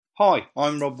Hi,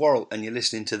 I'm Rob Worrell and you're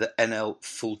listening to the NL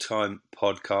Full-Time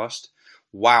Podcast.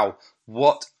 Wow,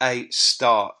 what a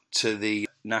start to the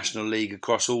National League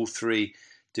across all three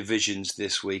divisions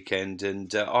this weekend,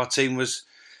 and our team was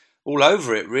all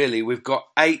over it really. We've got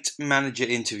 8 manager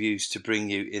interviews to bring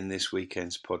you in this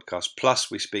weekend's podcast, plus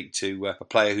we speak to a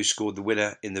player who scored the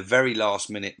winner in the very last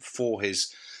minute for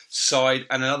his side,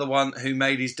 and another one who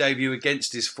made his debut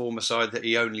against his former side that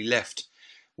he only left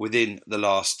within the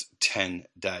last 10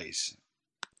 days.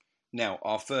 Now,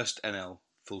 our first NL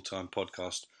full-time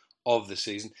podcast of the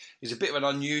season is a bit of an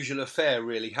unusual affair,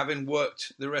 really. Having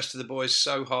worked the rest of the boys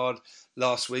so hard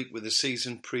last week with the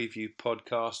season preview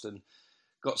podcast and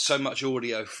got so much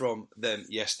audio from them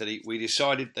yesterday, we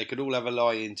decided they could all have a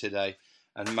lie-in today,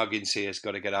 and Muggins here has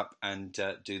got to get up and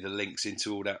do the links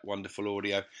into all that wonderful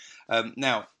audio.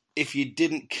 Now, if you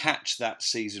didn't catch that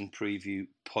season preview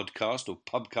podcast, or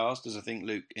pubcast as I think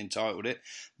Luke entitled it,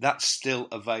 that's still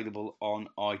available on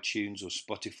iTunes or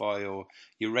Spotify or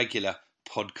your regular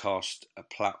podcast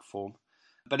platform.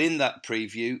 But in that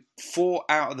preview, 4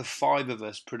 out of the 5 of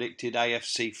us predicted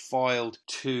AFC Fylde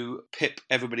to pip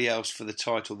everybody else for the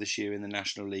title this year in the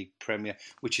National League Premier,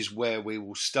 which is where we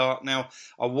will start. Now,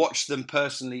 I watched them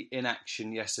personally in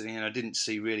action yesterday and I didn't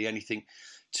see really anything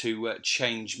to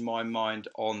change my mind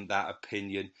on that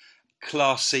opinion.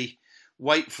 Classy,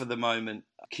 wait for the moment,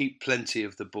 keep plenty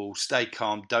of the ball, stay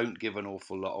calm, don't give an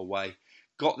awful lot away.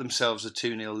 Got themselves a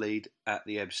 2-0 lead at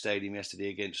the Ebb Stadium yesterday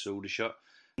against Aldershot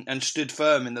and stood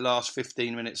firm in the last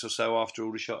 15 minutes or so after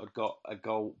Aldershot had got a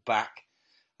goal back.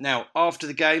 Now, after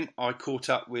the game, I caught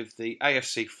up with the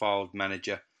AFC Fylde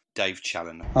manager, Dave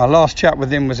Challinor. Our last chat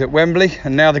with him was at Wembley,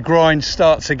 and now the grind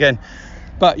starts again.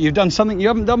 But you've done something you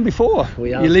haven't done before.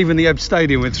 We have. You're leaving the Ebb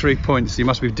Stadium with 3 points. You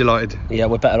must be delighted. Yeah,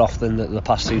 we're better off than the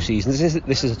past 2 seasons.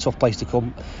 This is a tough place to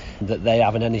come. That they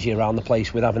have an energy around the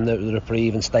place with having the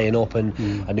reprieve and staying up, and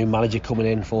a new manager coming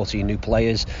in, 14 new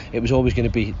players. It was always going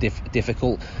to be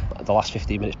difficult. The last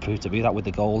 15 minutes proved to be that with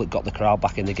the goal. It got the crowd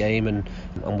back in the game, and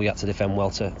we had to defend well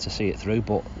to see it through.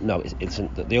 But no, it's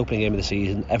the opening game of the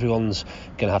season. Everyone's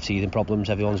going to have teething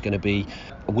problems. Everyone's going to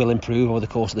will improve over the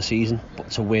course of the season. But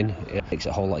to win, it makes it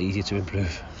a whole lot easier to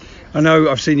improve. I know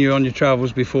I've seen you on your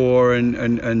travels before,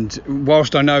 and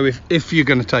whilst I know if you're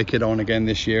going to take it on again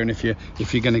this year, and if you're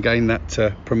going to gain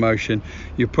that promotion,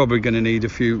 you're probably going to need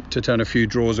to turn a few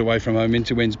draws away from home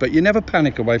into wins. But you never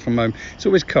panic away from home. It's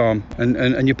always calm,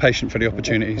 and you're patient for the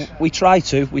opportunities. We try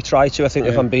to. I think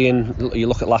if you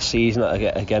look at last season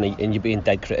again, and you're being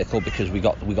dead critical because we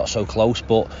got so close,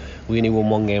 but we only won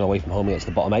 1 game away from home against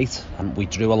the bottom 8. And we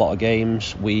drew a lot of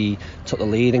games. We took the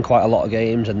lead in quite a lot of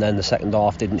games, and then the second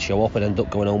half didn't show up and ended up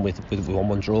going on with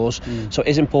 1-1 draws. So it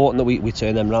is important that we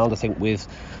turn them round. I think with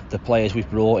the players we've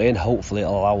brought in, hopefully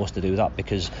it'll allow us to do that,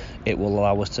 because it will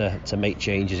allow us to make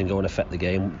changes and go and affect the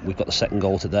game. We've got the second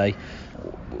goal today.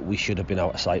 We should have been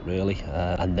out of sight really,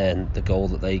 and then the goal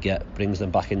that they get brings them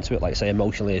back into it, like I say,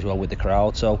 emotionally as well with the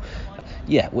crowd. So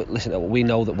yeah, listen, we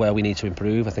know that where we need to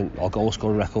improve. I think our goal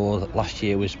scoring record last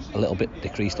year was a little bit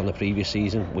decreased on the previous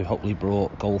season. We've hopefully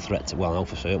brought goal threats, well, now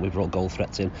for certain we've brought goal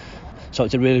threats in. So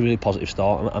it's a really, really positive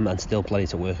start, and still plenty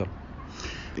to work on.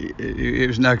 It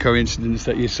was no coincidence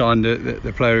that you signed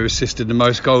the player who assisted the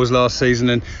most goals last season,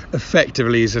 and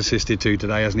effectively he's assisted 2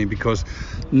 today, hasn't he? Because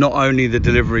not only the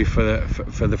delivery for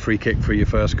the free kick for your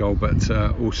first goal, but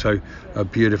also a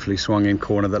beautifully swung in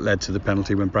corner that led to the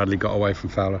penalty when Bradley got away from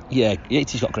Fowler. Yeah,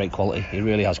 he's got great quality. He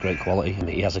really has great quality.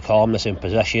 He has a calmness in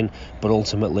possession, but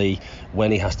ultimately when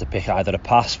he has to pick either a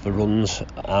pass for runs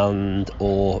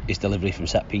or his delivery from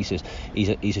set pieces,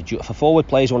 for forward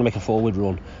players who want to make a forward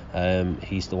run,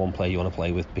 he's the one player you want to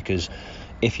play with, because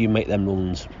if you make them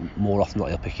runs, more often than not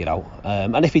he'll pick it out,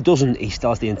 and if he doesn't, he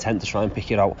still has the intent to try and pick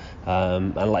it out,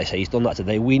 and like I say, he's done that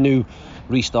today. We knew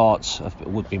restarts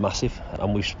would be massive,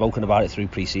 and we've spoken about it through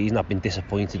pre-season. I've been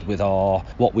disappointed with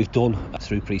what we've done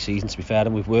through pre-season, to be fair,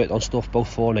 and we've worked on stuff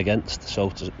both for and against, so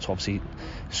to obviously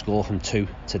score from 2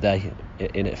 today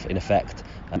in effect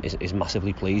is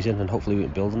massively pleasing, and hopefully we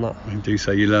can build on that. I do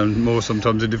say you learn more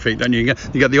sometimes in defeat, don't you? You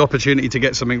get the opportunity to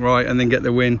get something right and then get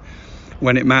the win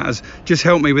when it matters. Just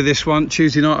help me with this one.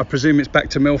 Tuesday night, I presume it's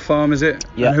back to Mill Farm, is it?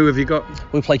 Yeah. And who have you got?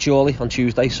 We play Chorley on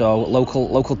Tuesday, so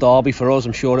local derby for us.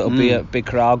 I'm sure it'll be a big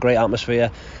crowd, great atmosphere.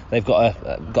 They've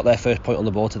got their first point on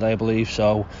the board today, I believe.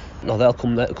 So they'll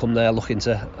come there looking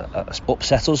to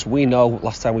upset us. We know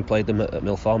last time we played them at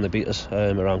Mill Farm, they beat us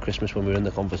around Christmas when we were in the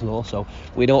Conference North. So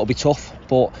we know it'll be tough,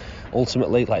 but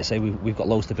ultimately, like I say, we've got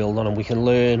loads to build on, and we can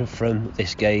learn from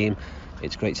this game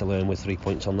it's great to learn with 3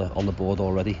 points on the board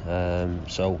already.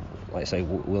 So, like I say,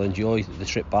 we'll enjoy the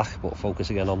trip back, but focus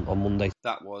again on Monday.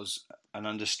 That was an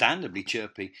understandably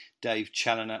chirpy Dave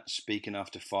Challoner speaking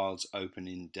after Files'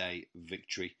 opening day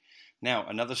victory. Now,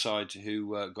 another side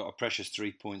who got a precious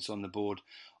 3 points on the board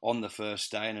on the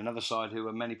first day, and another side who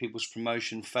are many people's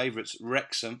promotion favourites,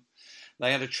 Wrexham.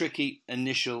 They had a tricky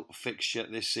initial fixture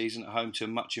this season at home to a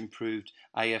much improved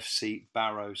AFC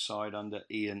Barrow side under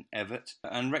Ian Evatt.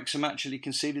 And Wrexham actually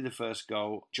conceded the first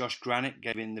goal. Josh Granite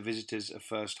gave in the visitors a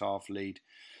first half lead.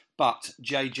 But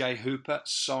JJ Hooper,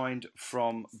 signed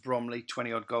from Bromley,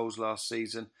 20-odd goals last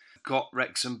season, got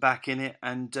Wrexham back in it,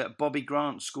 and Bobby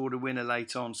Grant scored a winner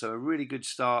late on. So a really good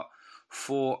start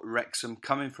for Wrexham,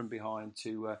 coming from behind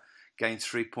to gain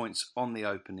 3 points on the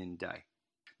opening day.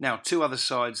 Now, two other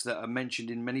sides that are mentioned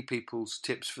in many people's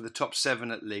tips for the top 7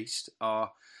 at least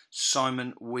are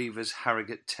Simon Weaver's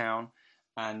Harrogate Town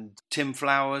and Tim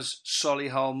Flowers'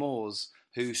 Solihull Moors,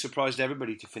 who surprised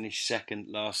everybody to finish second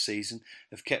last season,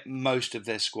 have kept most of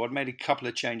their squad, made a couple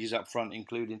of changes up front,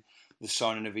 including the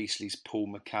signing of Eastleigh's Paul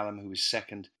McCallum, who was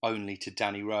second only to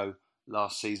Danny Rowe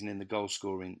last season in the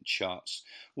goal-scoring charts.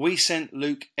 We sent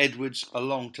Luke Edwards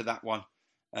along to that one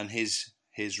and his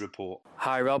report.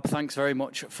 Hi Rob, thanks very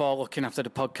much for looking after the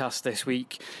podcast this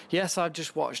week. Yes, I've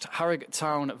just watched Harrogate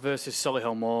Town versus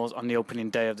Solihull Moors on the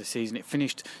opening day of the season. It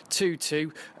finished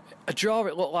 2-2. A draw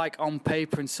it looked like on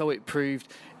paper, and so it proved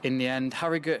in the end.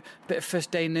 Harrogate, a bit of first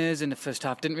day nerves in the first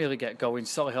half, didn't really get going.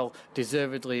 Solihull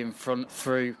deservedly in front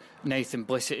through Nathan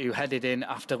Blissett, who headed in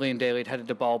after Liam Daly had headed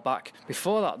the ball back.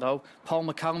 Before that, though, Paul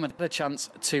McCallum had a chance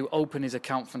to open his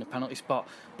account from the penalty spot,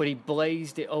 but he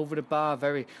blazed it over the bar,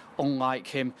 very unlike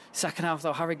him. Second half,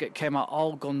 though, Harrogate came out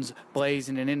all guns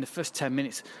blazing, and in the first 10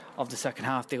 minutes of the second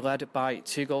half, they led by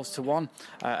 2-1.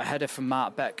 A header from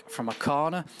Mark Beck from a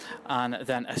corner, and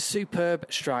then a superb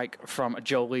strike from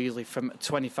Joe Leasley from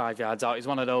 25 yards out. He's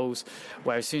one of those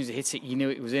where as soon as he hit it, you knew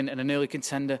it was in, and an early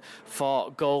contender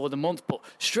for goal of the month. But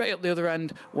straight up the other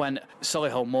end when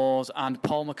Solihull Moors, and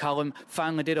Paul McCallum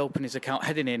finally did open his account,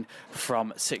 heading in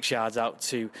from 6 yards out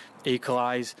to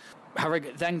equalise.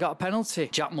 Harrogate then got a penalty.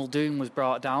 Jack Muldoon was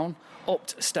brought down. Up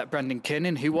stepped Brendan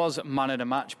Kinnan, who was man of the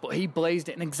match, but he blazed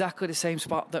it in exactly the same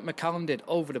spot that McCallum did,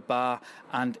 over the bar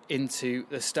and into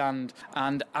the stand.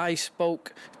 And I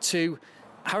spoke to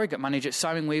Harrogate manager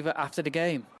Simon Weaver after the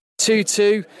game.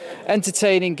 2-2,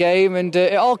 entertaining game, and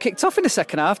it all kicked off in the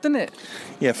second half, didn't it?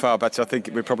 Yeah, far better. I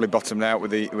think we probably bottomed out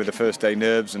with the first day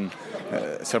nerves and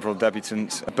several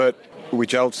debutants, but we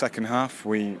gelled second half.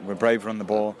 We were braver on the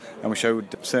ball, and we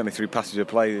showed, certainly through passage of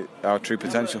play, our true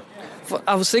potential.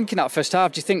 I was thinking that first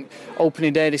half, do you think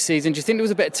opening day this season, do you think there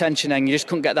was a bit of tension and you just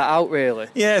couldn't get that out really?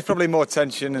 Yeah, it's probably more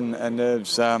tension and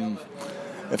nerves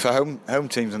for home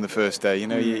teams on the first day. You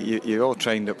know, you're all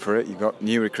trained up for it. You've got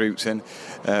new recruits in,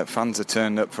 fans are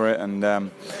turned up for it, and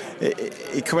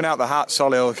coming out the hat,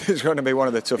 Solihull is going to be one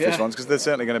of the toughest ones, because they're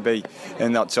certainly going to be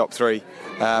in that top 3.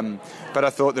 But I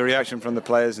thought the reaction from the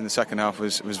players in the second half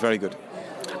was very good.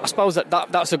 I suppose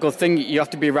that's a good thing. You have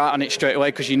to be right on it straight away,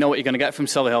 because you know what you're going to get from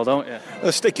Solihull, don't you?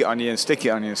 They'll stick it on you and stick it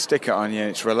on you and stick it on you.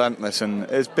 It's relentless, and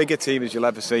as big a team as you'll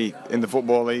ever see in the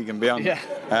Football League and beyond. Yeah.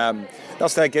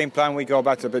 That's their game plan. We go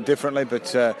about it a bit differently,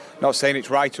 but not saying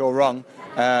it's right or wrong.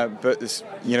 But it's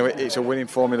a winning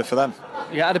formula for them.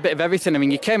 You had a bit of everything. I mean,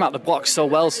 you came out the blocks so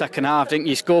well second half, didn't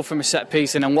you? You scored from a set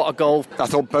piece, and then what a goal. I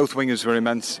thought both wingers were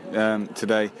immense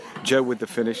today. Joe with the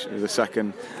finish, the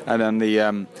second, and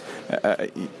then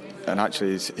and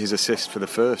actually his assist for the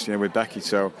first, with Becky.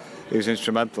 So he was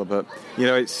instrumental. But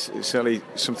it's certainly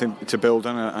something to build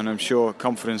on, and I'm sure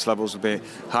confidence levels will be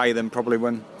higher than probably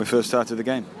when we first started the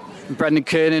game. Brendan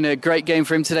Kernan, a great game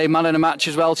for him today, man of the match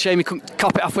as well. Shame he couldn't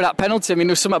cop it off with that penalty. I mean,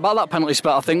 there was something about that penalty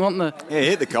spot, I think, wasn't there? Yeah, he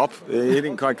hit the cop. He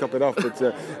didn't quite cop it off, but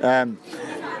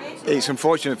it's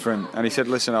unfortunate for him. And he said,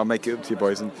 listen, I'll make it up to you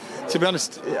boys. And to be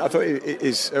honest, I thought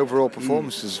his overall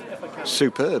performance was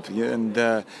superb, and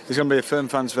he's going to be a firm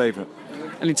fan's favourite.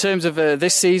 And in terms of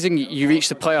this season, you reached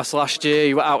the playoffs last year,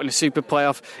 you were out in the Super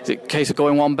Playoff. Is it a case of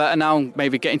going one better now,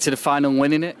 maybe getting to the final and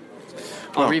winning it?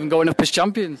 Or even going up as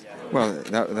champions? Well,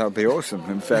 that would be awesome,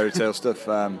 and fairy tale stuff.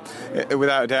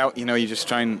 Without a doubt, you just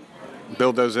try and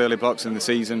build those early blocks in the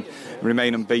season,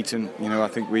 remain unbeaten. I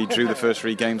think we drew the first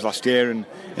 3 games last year, and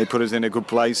it put us in a good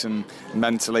place and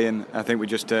mentally, and I think we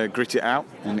just grit it out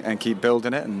and keep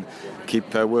building it and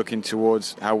keep working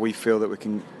towards how we feel that we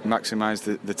can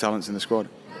maximise the talents in the squad.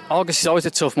 August is always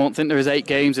a tough month. I think there is 8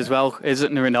 games as well,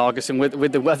 isn't there, in August? And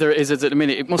with the weather it is at the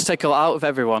minute, it must take a lot out of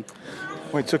everyone.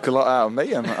 Well, it took a lot out of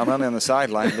me. I'm only on the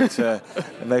sideline, but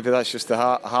maybe that's just the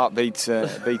heartbeat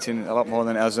beating a lot more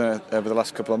than it has over the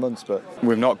last couple of months. But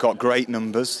we've not got great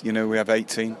numbers. We have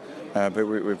 18. But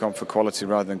we've gone for quality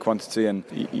rather than quantity, and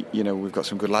we've got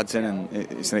some good lads in, and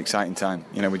it's an exciting time.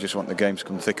 We just want the games to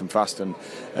come thick and fast and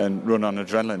run on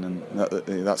adrenaline,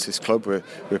 and that's this club.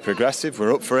 We're progressive,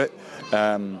 we're up for it,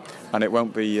 and it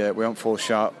won't be we won't fall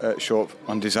short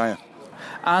on desire.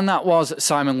 And that was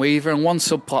Simon Weaver. And one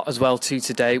subplot as well to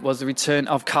today was the return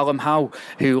of Callum Howe,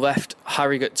 who left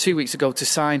Harrogate 2 weeks ago to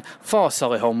sign for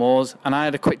Solihull Moors. And I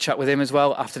had a quick chat with him as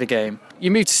well after the game. You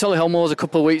moved to Solihull Moors a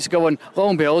couple of weeks ago, and lo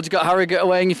and behold, you got Harrogate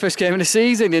away in your first game of the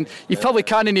season, and you probably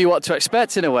kind of knew what to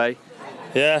expect in a way.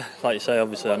 Yeah, like you say,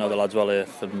 obviously I know the lads well here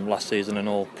from last season and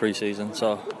all pre-season,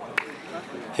 so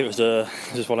it was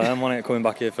just one of them, wasn't it, coming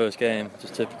back here first game,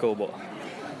 just typical, but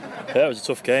yeah, it was a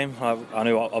tough game. I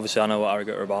know what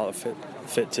Harrogate were about, a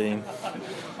fit team,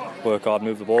 work hard,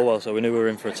 move the ball well, so we knew we were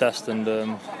in for a test, and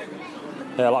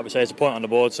like we say, it's a point on the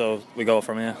board, so we go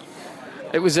from here.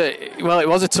 It was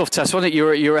a tough test, wasn't it?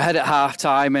 You were ahead at half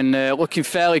time and looking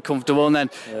fairly comfortable, and then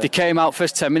they came out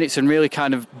first 10 minutes and really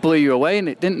kind of blew you away in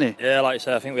it, didn't they? Yeah, like you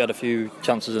say, I think we had a few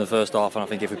chances in the first half, and I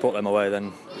think if we put them away,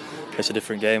 then it's a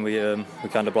different game. We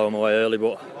kind of blow them away early,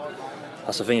 but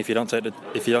that's the thing. If you don't take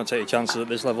your chances at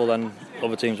this level, then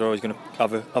other teams are always going to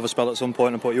have a spell at some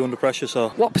point and put you under pressure. So,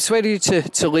 what persuaded you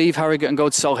to leave Harrogate and go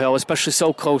to Solihull, especially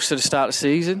so close to the start of the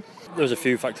season? There was a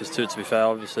few factors to it, to be fair.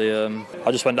 Obviously,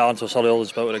 I just went down to Solihull and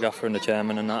spoke with the gaffer and the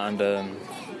chairman and that, and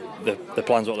the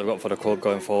plans what they've got for the club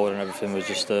going forward and everything was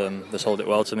just they sold it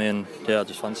well to me, and I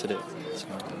just fancied it.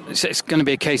 So it's going to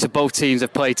be a case of both teams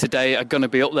have played today are going to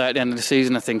be up there at the end of the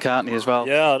season, I think, aren't they, as well?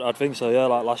 Yeah, I think so. Yeah,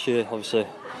 like last year, obviously,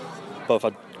 both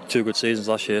had 2 good seasons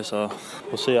last year, so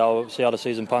we'll see how the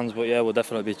season pans, but yeah, we'll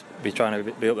definitely be trying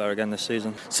to be up there again this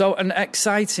season. So an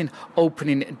exciting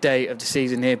opening day of the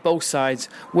season here. Both sides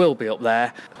will be up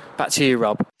there. Back to you,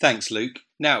 Rob. Thanks, Luke.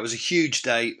 Now, it was a huge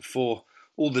day for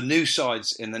all the new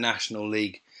sides in the National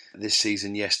League this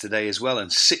season yesterday as well,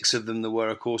 and 6 of them there were,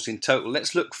 of course, in total.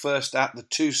 Let's look first at the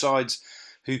 2 sides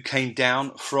who came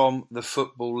down from the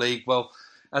Football League. Well,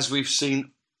 as we've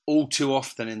seen all too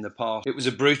often in the past, it was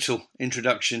a brutal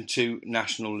introduction to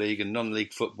National League and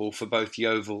non-league football for both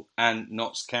Yeovil and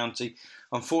Notts County.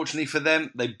 Unfortunately for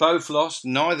them, they both lost.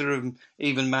 Neither of them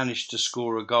even managed to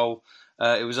score a goal.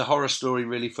 It was a horror story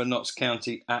really for Notts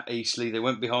County at Eastleigh. They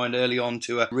went behind early on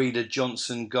to a Reader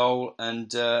Johnson goal,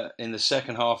 and in the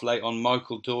second half late on,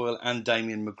 Michael Doyle and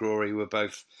Damien McGrory were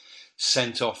both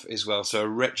sent off as well. So a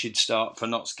wretched start for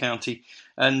Notts County.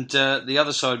 And the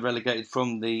other side relegated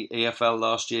from the EFL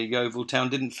last year, Yeovil Town,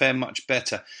 didn't fare much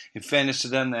better. In fairness to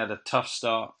them, they had a tough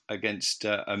start against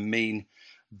a mean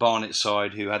Barnet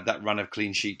side who had that run of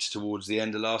clean sheets towards the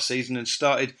end of last season and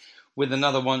started with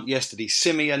another one yesterday.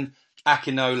 Simeon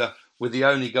Akinola with the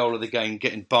only goal of the game,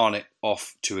 getting Barnet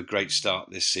off to a great start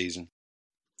this season.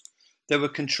 There were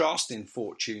contrasting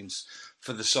fortunes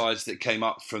for the sides that came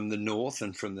up from the north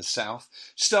and from the south.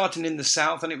 Starting in the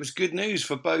south, and it was good news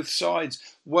for both sides.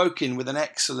 Woking with an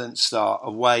excellent start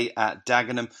away at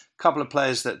Dagenham. A couple of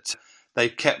players that they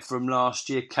kept from last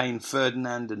year, Kane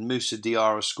Ferdinand and Moussa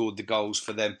Diarra, scored the goals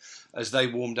for them as they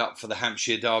warmed up for the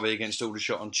Hampshire derby against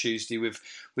Aldershot on Tuesday with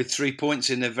 3 points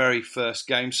in their very first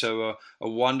game. So a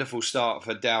wonderful start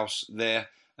for Douse there,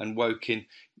 and Woking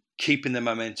keeping the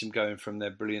momentum going from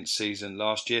their brilliant season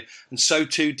last year. And so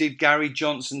too did Gary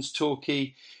Johnson's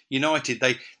Torquay United.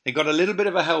 They got a little bit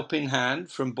of a helping hand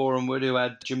from Boreham Wood, who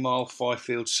had Jamal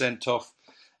Fifield sent off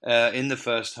in the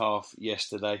first half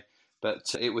yesterday.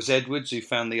 But it was Edwards who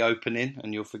found the opening,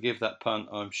 and you'll forgive that pun,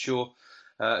 I'm sure,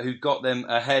 who got them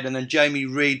ahead. And then Jamie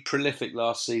Reid, prolific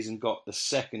last season, got the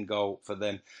second goal for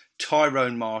them.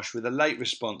 Tyrone Marsh with a late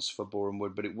response for Boreham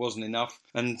Wood, but it wasn't enough.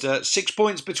 And 6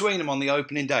 points between them on the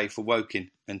opening day for Woking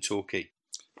and Torquay.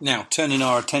 Now, turning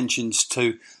our attentions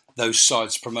to those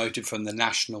sides promoted from the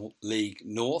National League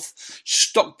North.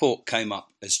 Stockport came up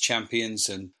as champions,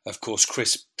 and of course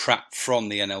Chris Pratt from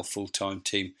the NL full-time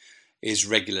team is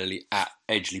regularly at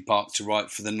Edgeley Park to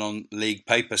write for the non-league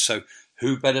paper. So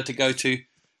who better to go to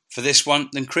for this one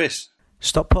than Chris?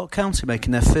 Stockport County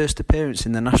making their first appearance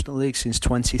in the National League since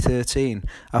 2013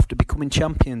 after becoming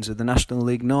champions of the National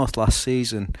League North last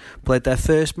season, played their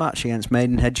first match against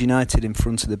Maidenhead United in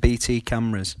front of the BT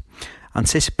cameras.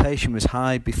 Anticipation was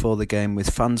high before the game, with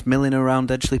fans milling around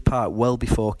Edgeley Park well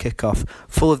before kick-off,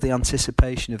 full of the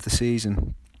anticipation of the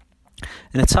season.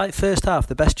 In a tight first half,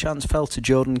 the best chance fell to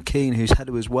Jordan Keane, whose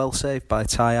header was well saved by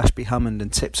Ty Ashby Hammond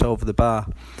and tipped over the bar.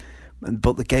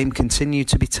 but the game continued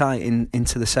to be tight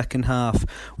into the second half.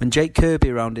 When Jake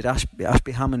Kirby rounded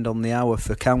Ashby Hammond on the hour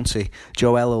for County,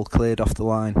 Joe Ellel cleared off the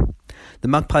line. The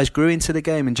Magpies grew into the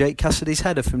game, and Jake Cassidy's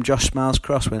header from Josh Smiles'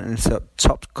 cross went into the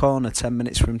top corner 10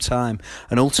 minutes from time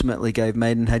and ultimately gave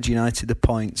Maidenhead United the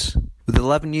points. With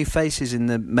 11 new faces in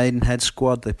the Maidenhead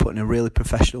squad, they put in a really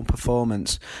professional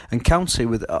performance, and County,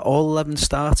 with all 11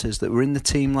 starters that were in the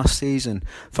team last season,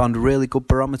 found a really good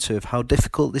barometer of how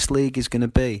difficult this league is going to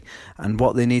be and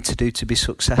what they need to do to be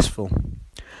successful.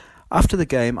 After the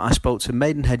game, I spoke to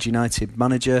Maidenhead United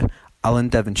manager Alan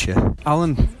Devonshire.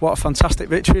 Alan, what a fantastic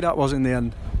victory that was in the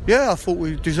end. Yeah, I thought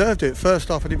we deserved it. First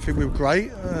half I didn't think we were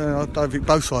great. I don't think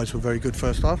both sides were very good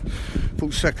first half. I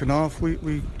thought second half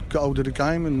we got hold of the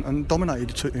game and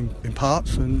dominated it in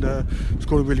parts and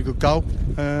scored a really good goal.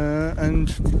 And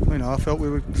you know, I felt we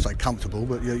were, say comfortable,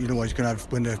 but you know always going to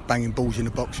have, when they're banging balls in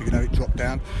the box, you're going to have it drop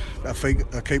down. I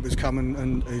think our keeper's come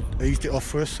and eased it off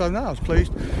for us, so no, I was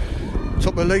pleased.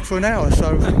 Top of the league for an hour,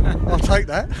 so I'll take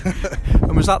that.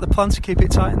 And was that the plan, to keep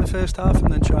it tight in the first half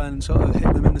and then try and sort of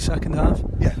hit them in the second half?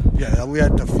 Yeah, we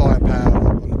had the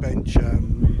firepower on the bench.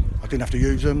 I didn't have to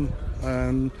use them,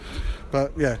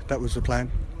 but yeah, that was the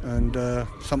plan. And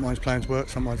sometimes plans work,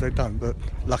 sometimes they don't, but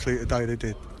luckily today they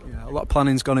did. Yeah, a lot of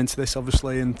planning's gone into this,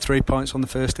 obviously, and 3 points on the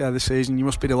first day of the season. You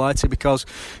must be delighted, because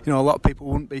you know a lot of people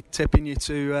wouldn't be tipping you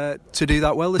to do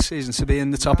that well this season, to be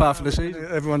in the top half of the season.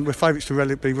 Everyone, we're favourites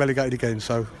to be relegated again,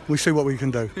 so we see what we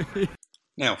can do.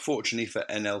 Now, fortunately for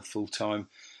NL Full-Time,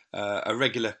 a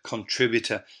regular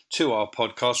contributor to our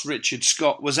podcast, Richard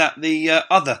Scott, was at the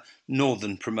other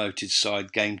Northern promoted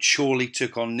side game. Chorley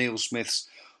took on Neil Smith's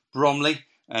Bromley,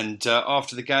 and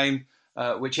after the game,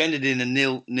 which ended in a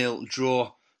 0-0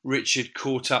 draw, Richard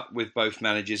caught up with both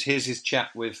managers. Here's his chat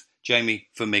with Jamie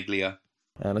Vermiglio.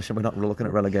 Listen, we're not looking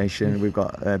at relegation. We've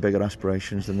got bigger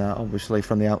aspirations than that. Obviously,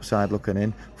 from the outside looking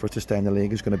in, for us to stay in the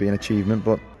league is going to be an achievement.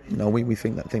 But you know, we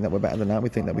think that we're better than that. We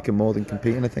think that we can more than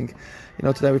compete. And I think, you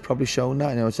know, today we've probably shown that.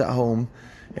 You know, it's at home.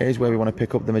 It is where we want to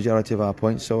pick up the majority of our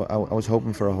points. So I was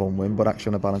hoping for a home win, but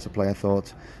actually on a balance of play, I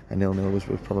thought a 0-0 was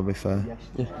probably fair.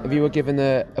 Yeah. If you were given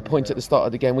a point at the start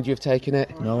of the game, would you have taken it?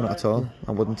 No, not at all.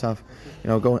 I wouldn't have. You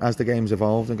know, going as the game's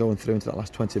evolved and going through into that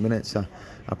last 20 minutes,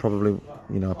 I probably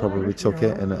took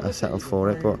it and I settled for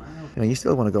it. But you know, you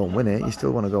still want to go and win it. You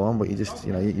still want to go on, but you're just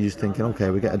thinking, okay,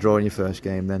 we get a draw in your first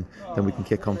game, then we can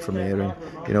kick on from here. And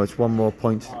you know, it's one more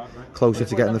point closer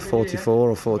to getting the 44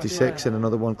 or 46, and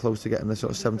another one close to getting the sort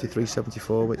of 73,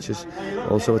 74, which is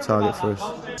also a target for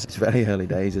us. It's very early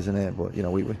days, isn't it? But you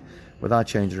know, we with our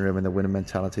changing room and the winning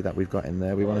mentality that we've got in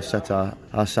there, we want to set our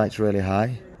sights really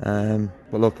high.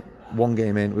 But look, one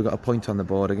game in, we've got a point on the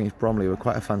board against Bromley. We're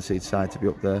quite a fancied side to be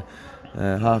up there.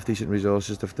 Half decent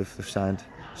resources, they've signed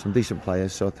some decent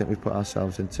players, so I think we've put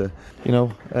ourselves into, you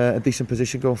know, a decent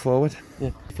position going forward. Yeah.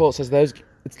 Thoughts as those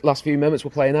last few moments were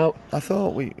playing out? I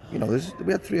thought we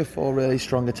had 3 or 4 really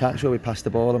strong attacks where we passed the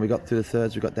ball and we got through the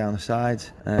thirds, we got down the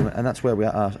sides, and that's where we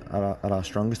are at our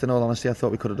strongest. In all honesty, I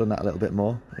thought we could have done that a little bit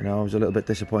more. You know, I was a little bit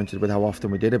disappointed with how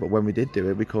often we did it, but when we did do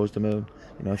it, we caused them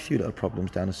a few little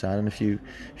problems down the side, and a few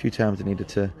times they needed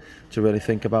to really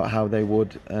think about how they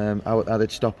would how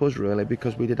they'd stop us, really,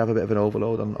 because we did have a bit of an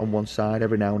overload on one side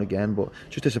every now and again. But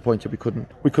just disappointed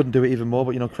we couldn't do it even more.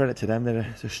 But you know, credit to them,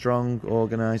 they're a strong,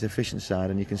 organised, efficient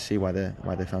side, and you can see why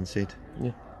they're fancied.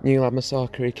 Yeah. Neil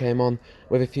Admasaka, he came on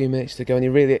with a few minutes to go and he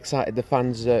really excited the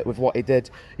fans with what he did.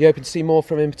 You hoping to see more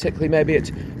from him, particularly maybe at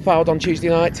Fylde on Tuesday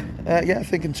night? Yeah, I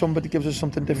think somebody gives us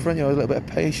something different. You know, a little bit of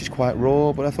pace. He's quite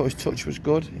raw, but I thought his touch was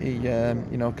good. He,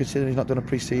 you know, considering he's not done a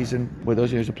pre-season with us,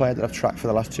 he was a player that I've tracked for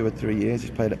the last 2 or 3 years. He's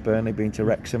played at Burnley, been to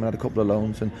Wrexham, and had a couple of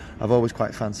loans, and I've always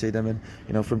quite fancied him. And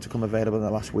you know, for him to come available in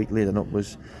the last week leading up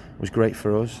was great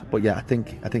for us. But yeah, I think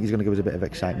he's going to give us a bit of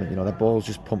excitement. You know, the ball's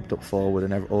just pumped up forward,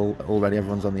 and already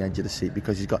everyone's on the edge of the seat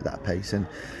because he's got that pace, and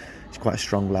he's quite a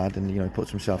strong lad, and you know, he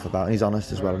puts himself about, and he's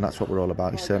honest as well, and that's what we're all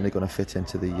about. He's certainly going to fit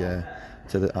into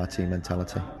our team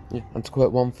mentality. Yeah, and to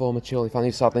quote one former Chorley fan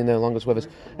who's sadly no longer with us,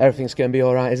 everything's going to be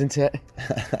all right, isn't it?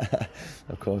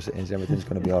 Of course it is. Everything's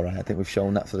going to be all right. I think we've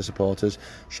shown that for the supporters,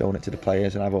 shown it to the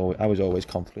players, and I was always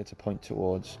confident to point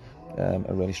towards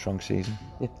a really strong season.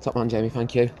 Yeah, top man, Jamie,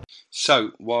 thank you.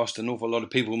 So, whilst an awful lot of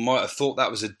people might have thought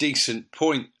that was a decent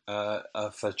point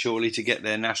for Chorley to get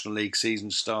their National League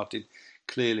season started,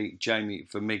 clearly Jamie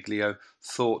Vermiglio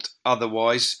thought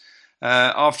otherwise.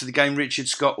 After the game, Richard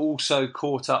Scott also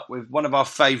caught up with one of our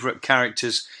favourite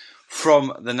characters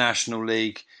from the National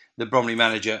League, the Bromley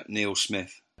manager, Neil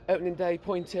Smith. Opening day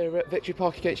pointer at Victory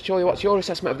Park against Chorley. What's your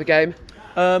assessment of the game?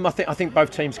 I think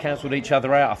both teams cancelled each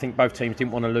other out. I think both teams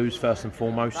didn't want to lose first and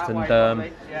foremost, and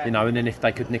and then if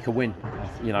they could nick a win,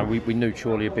 we knew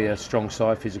Chorley would be a strong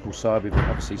side, physical side. We've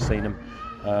obviously seen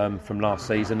them from last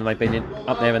season, and they've been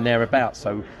up there and thereabouts.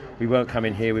 So we weren't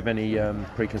coming here with any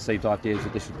preconceived ideas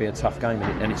that this would be a tough game,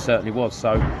 and it certainly was.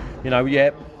 So,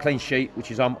 clean sheet,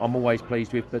 which is I'm always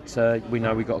pleased with, but we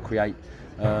know we've got to create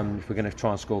if we're going to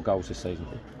try and score goals this season.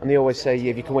 And they always say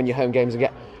if you can win your home games and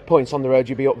get points on the road,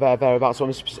 you'll be up there, thereabouts. So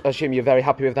I assume you're very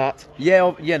happy with that?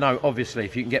 No, obviously,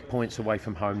 if you can get points away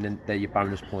from home, then they're your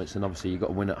bonus points, and obviously you've got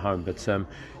to win at home. But,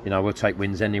 we'll take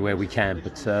wins anywhere we can.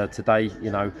 But today,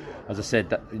 as I said,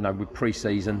 that with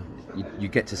pre-season, you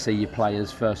get to see your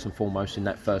players first and foremost in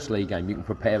that first league game. You can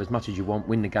prepare as much as you want,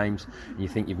 win the games, and you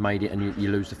think you've made it, and you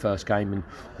lose the first game,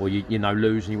 or you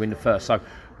lose and you win the first. So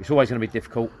it's always going to be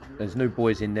difficult. There's new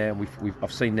boys in there, and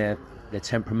I've seen their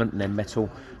temperament and their mettle,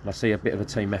 and I see a bit of a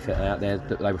team effort out there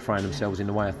that they were throwing themselves in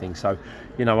the way of things. So,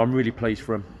 I'm really pleased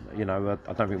for them.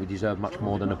 I don't think we deserve much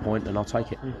more than a point, and I'll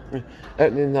take it.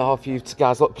 Opening the half, you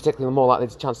guys look particularly more likely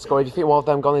to chance to score. Do you think one of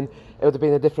them gone in, it would have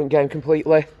been a different game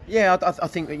completely? Yeah, I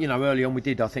think early on we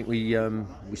did. I think we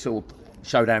sort of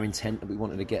showed our intent that we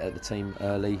wanted to get at the team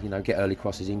early, get early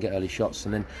crosses in, get early shots,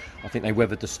 and then I think they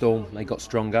weathered the storm, they got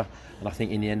stronger, and I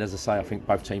think in the end, as I say, I think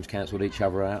both teams cancelled each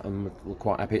other out, and we're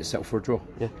quite happy to settle for a draw.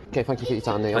 Yeah. Okay, thank you for your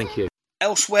time, Neil. Thank you.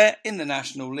 Elsewhere in the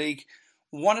National League,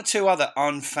 one or two other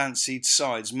unfancied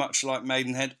sides, much like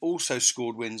Maidenhead, also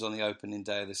scored wins on the opening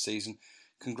day of the season.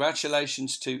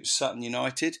 Congratulations to Sutton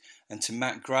United and to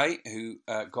Matt Gray, who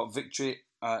got victory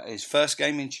his first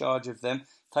game in charge of them,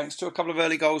 thanks to a couple of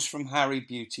early goals from Harry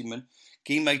Beautyman.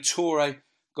 Guime Toure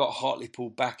got Hartlepool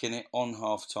back in it on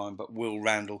half-time, but Will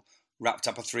Randall wrapped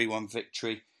up a 3-1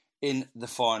 victory in the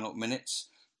final minutes.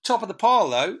 Top of the pile,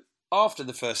 though, after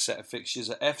the first set of fixtures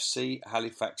at FC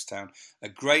Halifax Town. A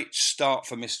great start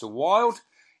for Mr. Wild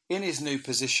in his new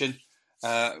position,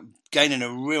 gaining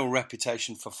a real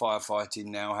reputation for firefighting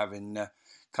now, having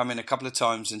come in a couple of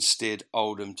times and steered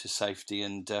Oldham to safety,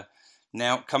 and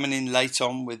now coming in late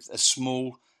on with a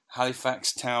small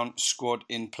Halifax Town squad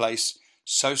in place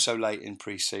so late in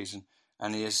pre-season,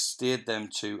 and he has steered them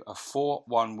to a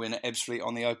 4-1 win at Ebbsfleet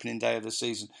on the opening day of the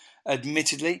season.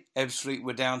 Admittedly, Ebbsfleet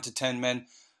were down to 10 men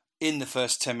in the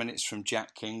first 10 minutes from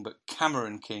Jack King, but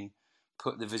Cameron King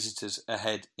put the visitors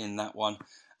ahead in that one,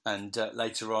 and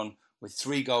later on, with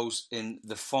 3 goals in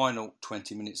the final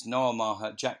 20 minutes, Noel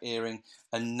Maher, Jack Earing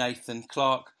and Nathan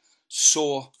Clark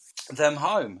saw them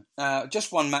home.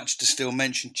 Just one match to still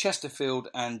mention, Chesterfield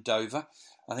and Dover.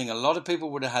 I think a lot of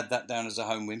people would have had that down as a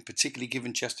home win, particularly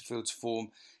given Chesterfield's form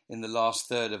in the last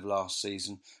third of last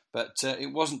season. But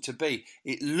it wasn't to be.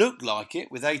 It looked like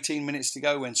it with 18 minutes to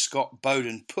go when Scott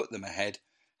Bowden put them ahead.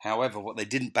 However, what they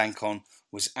didn't bank on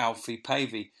was Alfie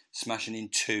Pavey smashing in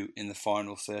 2 in the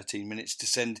final 13 minutes to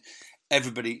send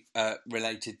everybody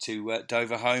related to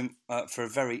Dover home for a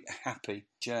very happy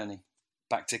journey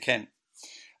back to Kent.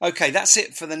 Okay, that's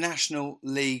it for the National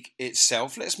League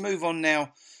itself. Let's move on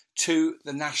now to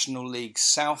the National League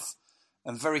South,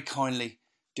 and very kindly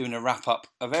doing a wrap-up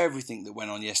of everything that went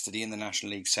on yesterday in the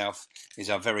National League South is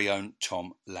our very own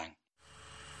Tom Lang.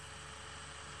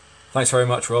 Thanks very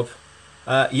much, Rob.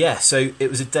 So it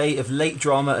was a day of late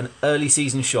drama and early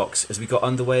season shocks as we got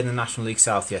underway in the National League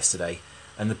South yesterday,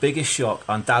 and the biggest shock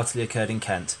undoubtedly occurred in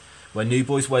Kent, where New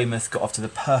Boys Weymouth got off to the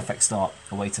perfect start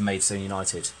away to Maidstone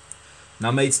United. Now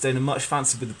Maidstone are much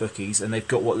fancied with the bookies, and they've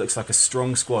got what looks like a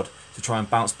strong squad to try and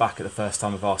bounce back at the first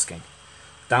time of asking.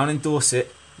 Down in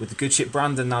Dorset, with the good ship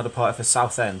Brandon now departed for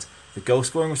Southend, the goal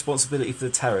scoring responsibility for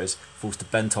the Terrors falls to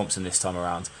Ben Thompson this time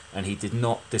around, and he did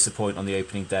not disappoint on the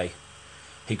opening day.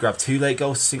 He grabbed 2 late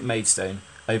goals to sink Maidstone,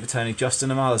 overturning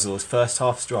Justin Amalazor's first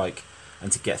half strike,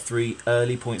 and to get 3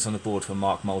 early points on the board for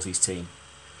Mark Molesey's team.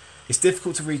 It's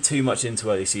difficult to read too much into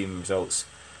early season results,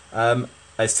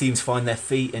 as teams find their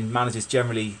feet and managers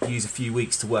generally use a few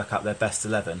weeks to work out their best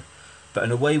 11. But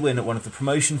an away win at one of the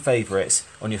promotion favourites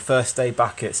on your first day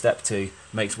back at Step 2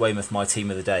 makes Weymouth my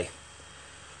team of the day.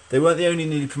 They weren't the only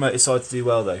newly promoted side to do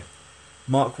well though.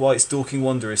 Mark White's Dorking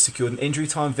Wanderers secured an injury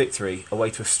time victory away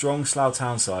to a strong Slough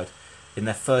Town side in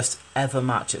their first ever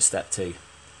match at Step 2.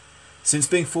 Since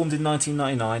being formed in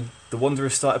 1999, the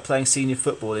Wanderers started playing senior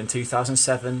football in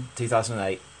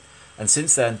 2007-2008, and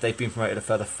since then they've been promoted a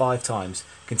further 5 times,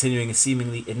 continuing a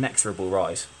seemingly inexorable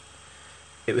rise.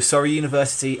 It was Surrey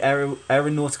University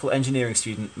aeronautical engineering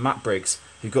student Matt Briggs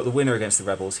who got the winner against the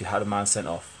Rebels, who had a man sent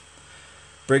off.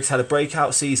 Briggs had a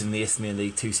breakout season in the Isthmian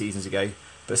League 2 seasons ago,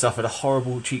 but suffered a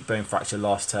horrible cheekbone fracture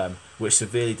last term, which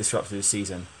severely disrupted his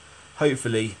season.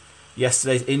 Hopefully,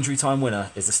 Yesterday's injury time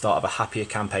winner is the start of a happier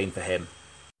campaign for him.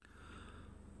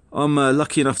 I'm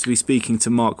lucky enough to be speaking to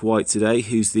Mark White today,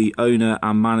 who's the owner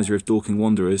and manager of Dorking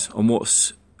Wanderers, on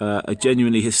what's a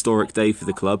genuinely historic day for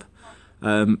the club.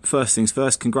 First things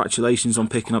first, congratulations on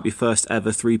picking up your first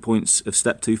ever 3 points of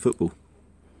Step 2 football.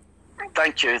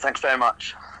 Thank you, thanks very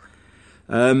much.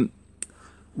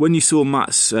 When you saw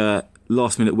Matt's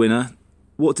last minute winner,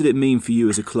 what did it mean for you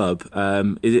as a club?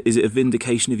 Is it a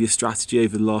vindication of your strategy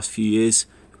over the last few years,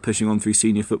 pushing on through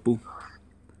senior football?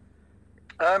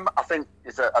 I think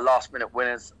it's a last minute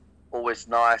winner's always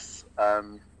nice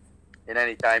in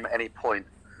any game at any point.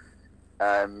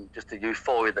 Just the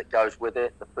euphoria that goes with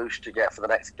it, the boost you get for the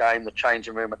next game, the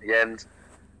changing room at the end.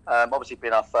 Obviously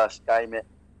being our first game, it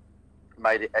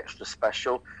made it extra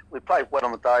special. We played well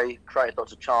on the day, created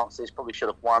lots of chances, probably should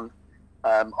have won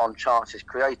on chances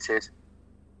created.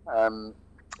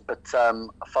 But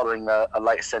following a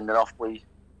late sending off, we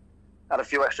had a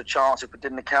few extra chances we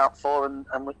didn't account for, and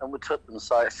we took them.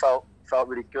 So it felt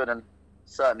really good, and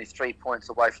certainly 3 points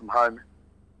away from home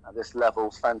at this level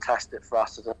is fantastic for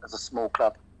us as a small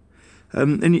club.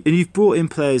 And you've brought in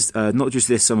players, not just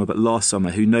this summer but last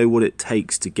summer, who know what it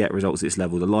takes to get results at this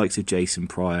level, the likes of Jason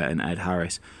Pryor and Ed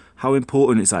Harris. How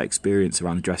important is that experience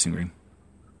around the dressing room?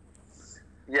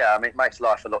 Yeah, I mean, it makes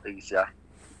life a lot easier.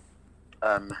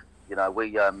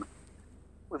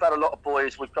 We've had a lot of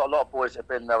boys. We've got a lot of boys that have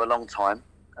been there a long time,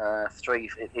 3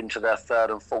 into their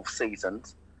 3rd and 4th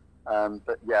seasons.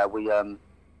 But yeah, we are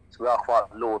quite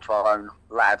loyal to our own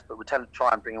lads. But we tend to try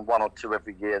and bring in 1 or 2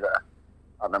 every year that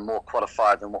are more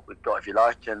qualified than what we've got, if you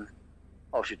like. And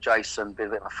obviously Jason, being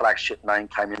a bit of a flagship name,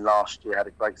 came in last year, had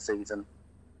a great season.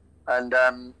 And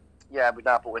we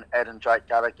now brought in Ed and Jake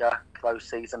Gallagher, close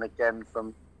season again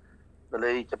from the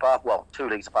league above, 2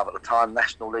 leagues above at the time,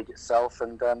 National League itself.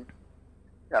 And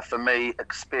for me,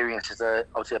 experience is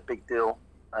obviously a big deal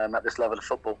at this level of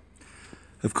football.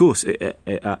 Of course, it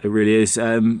really is.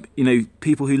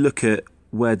 People who look at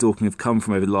where Dorking have come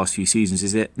from over the last few seasons,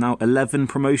 is it now 11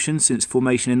 promotions since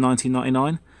formation in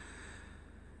 1999?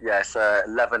 Yes,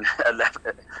 11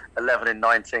 in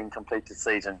 19 completed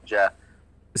seasons, yeah.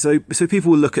 So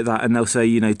people will look at that and they'll say,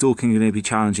 Dorking are going to be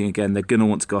challenging again, they're going to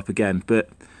want to go up again. But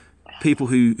people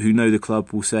who know the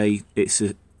club will say it's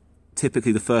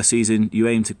typically the first season you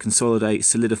aim to consolidate,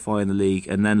 solidify in the league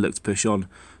and then look to push on.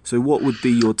 So what would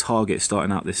be your target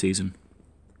starting out this season?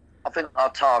 I think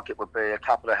our target would be a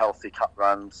couple of healthy cup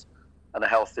runs and a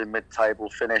healthy mid-table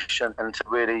finish, and to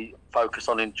really focus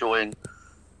on enjoying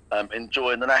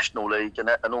the National League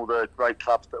and all the great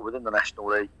clubs that are within the National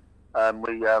League.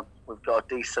 We've got a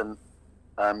decent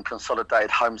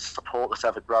consolidated home support that's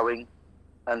ever growing,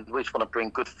 and we just want to bring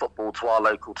good football to our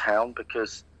local town,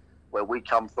 because where we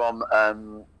come from,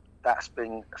 that's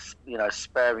been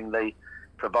sparingly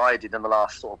provided in the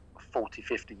last sort of 40,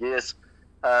 50 years.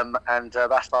 And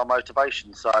that's our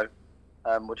motivation. So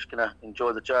we're just going to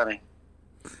enjoy the journey.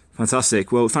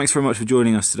 Fantastic. Well, thanks very much for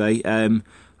joining us today.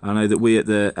 I know that we at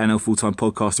the NL Full-Time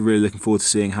Podcast are really looking forward to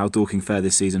seeing how Dorking fare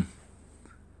this season.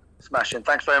 Smashing.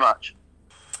 Thanks very much.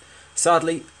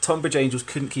 Sadly, Tonbridge Angels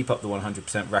couldn't keep up the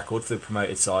 100% record for the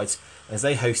promoted sides as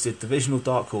they hosted divisional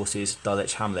dark horses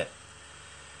Dulwich Hamlet.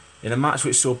 In a match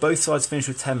which saw both sides finish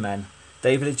with 10 men,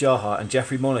 David Ajaha and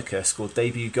Jeffrey Monica scored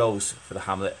debut goals for the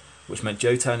Hamlet, which meant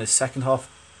Joe Turner's second half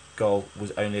goal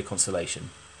was only a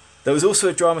consolation. There was also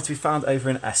a drama to be found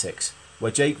over in Essex,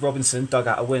 where Jake Robinson dug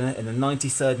out a winner in the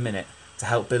 93rd minute to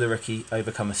help Billericay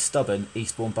overcome a stubborn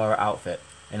Eastbourne Borough outfit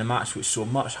in a match which saw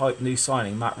much hyped new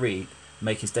signing Matt Reed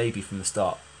make his debut from the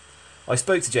start. I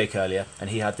spoke to Jake earlier and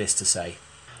he had this to say.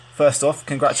 First off,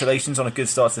 congratulations on a good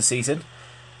start to the season.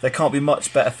 There can't be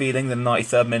much better feeling than a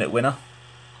 93rd minute winner.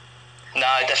 No,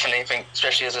 I definitely think,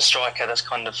 especially as a striker, that's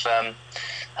kind of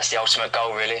that's the ultimate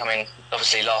goal, really. I mean,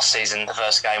 obviously last season the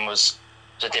first game was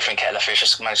a different kettle of fish.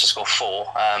 Just managed to score 4,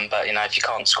 but if you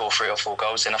can't score 3 or 4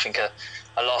 goals, then I think a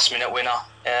last-minute winner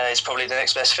is probably the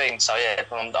next best thing. So yeah,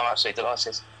 I'm absolutely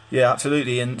delighted. Yeah,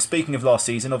 absolutely. And speaking of last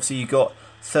season, obviously you got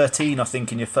 13, I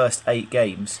think, in your first 8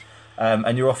 games,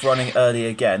 and you're off running early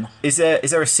again. Is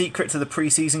there a secret to the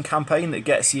pre-season campaign that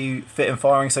gets you fit and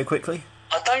firing so quickly?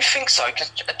 I don't think so, because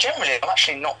generally I'm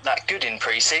actually not that good in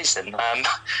pre-season. I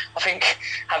think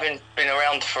having been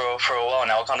around for a while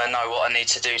now, I kind of know what I need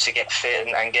to do to get fit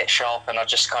and get sharp, and I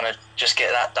just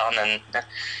get that done. And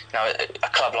a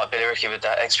club like Billericay with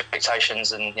the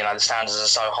expectations and the standards are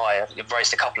so high, I've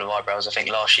raised a couple of eyebrows I think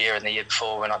last year and the year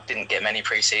before when I didn't get many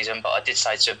pre-season, but I did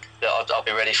say that I'll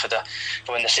be ready for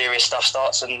when the serious stuff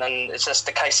starts, and then it's just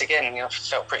the case again. I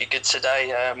felt pretty good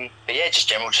today, but yeah,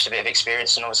 just a bit of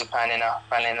experience, and obviously playing in a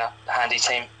handy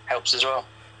team helps as well.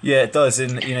 Yeah, it does.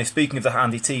 And speaking of the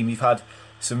handy team, you've had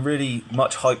some really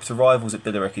much hyped rivals at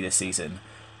Billericay this season.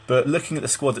 But looking at the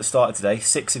squad that started today,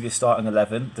 6 of your starting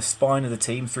 11, the spine of the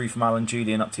team, 3 from Alan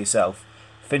Julian up to yourself,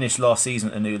 finished last season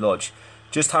at the New Lodge.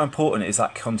 Just how important is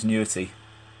that continuity?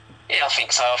 Yeah, I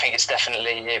think so. I think it's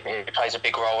definitely, it plays a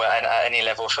big role at any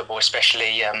level of football,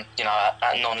 especially at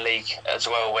non-league as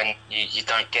well, when you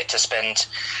don't get to spend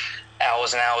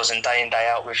hours and hours and day in, day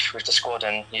out with the squad,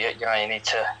 and you need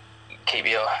to keep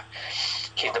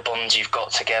the bonds you've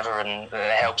got together, and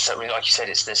it helps that, like you said,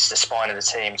 it's the spine of the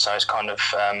team, so it's kind of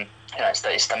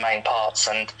it's the main parts.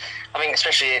 And I think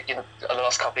especially the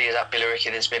last couple of years at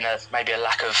Billericay, there's been maybe a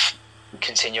lack of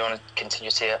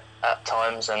continuity at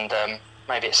times, and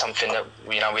maybe it's something that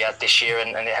we had this year,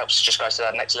 and it helps us just go to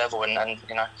that next level and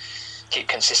keep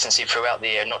consistency throughout the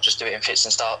year, not just do it in fits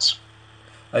and starts.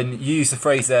 And you used the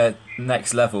phrase there,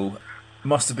 next level.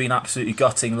 Must have been absolutely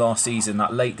gutting last season,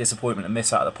 that late disappointment and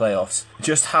miss out of the playoffs.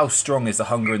 Just how strong is the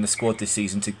hunger in the squad this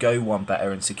season to go one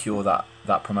better and secure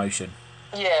that promotion?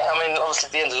 Yeah, I mean, obviously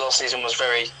the end of last season was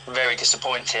very, very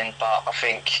disappointing, but I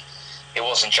think it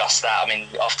wasn't just that. I mean,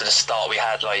 after the start we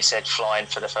had, like you said, flying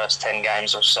for the first 10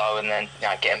 games or so, and then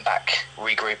getting back,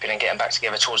 regrouping and getting back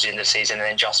together towards the end of the season, and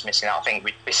then just missing out. I think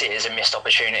we see it as a missed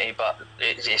opportunity, but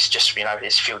it's just,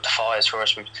 it's fueled the fires for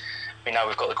us. We know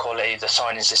we've got the quality. The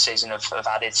signings this season have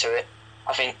added to it.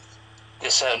 I think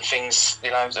there's certain things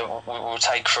that we'll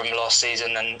take from last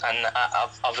season, and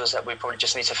others that we probably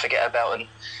just need to forget about. And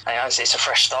it's a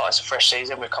fresh start. It's a fresh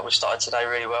season. We've started today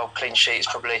really well. Clean sheet is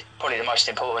probably the most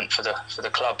important for the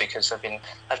club, because they've been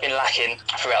lacking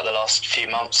throughout the last few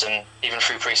months, and even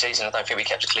through pre-season I don't think we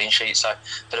kept a clean sheet. So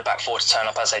for the back four to turn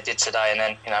up as they did today, and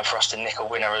then for us to nick a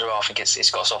winner as well, I think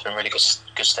it's got us off in really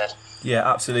good stead. Yeah,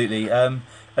 absolutely.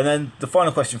 And then the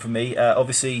final question from me,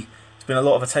 obviously there's been a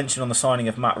lot of attention on the signing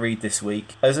of Matt Reed this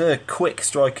week. As a quick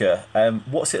striker,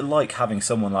 what's it like having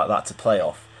someone like that to play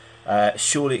off?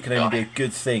 Surely it can only be a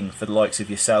good thing for the likes of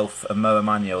yourself and Mo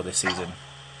Emmanuel this season.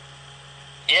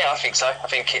 Yeah, I think so. I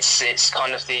think it's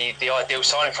kind of the ideal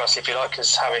signing for us, if you like,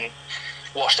 because having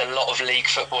watched a lot of league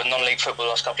football and non-league football the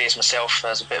last couple of years myself,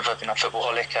 as a bit of a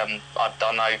footballholic,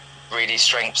 I know really his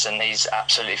strengths, and he's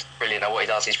absolutely brilliant at what he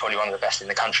does. He's probably one of the best in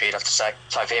the country, you'd have to say.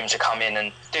 So for him to come in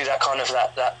and do that kind of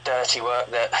that dirty work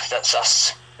that's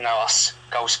us, us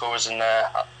goal scorers and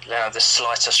the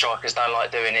slighter strikers don't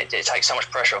like doing, it takes so much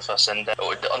pressure off us. And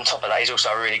on top of that, he's also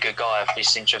a really good guy. He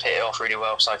seems to have hit it off really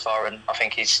well so far, and I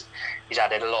think he's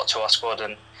added a lot to our squad.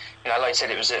 And like I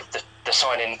said, it was the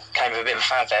signing came with a bit of a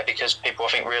fanfare, because people, I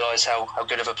think, realise how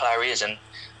good of a player he is, and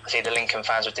I think the Lincoln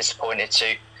fans were disappointed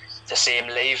to see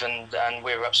him leave, and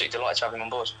we were absolutely delighted to have him on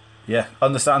board. Yeah,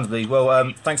 understandably.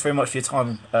 Well, thanks very much for your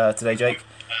time today, Jake,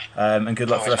 and good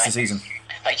luck for the rest of the season.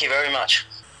 Thank you very much.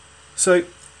 So,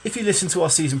 if you listened to our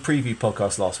season preview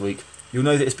podcast last week, you'll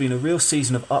know that it's been a real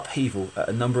season of upheaval at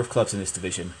a number of clubs in this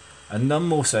division, and none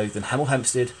more so than Hemel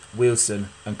Hempstead, Wealdstone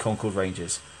and Concord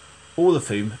Rangers, all of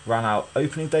whom ran out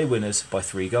opening day winners by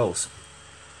 3 goals.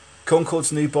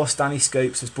 Concord's new boss Danny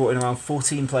Scopes has brought in around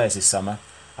 14 players this summer,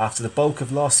 after the bulk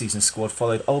of last season's squad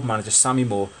followed old manager Sammy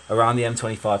Moore around the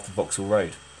M25 to Vauxhall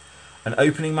Road. An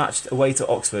opening match away to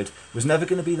Oxford was never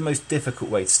going to be the most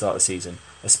difficult way to start the season,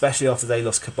 especially after they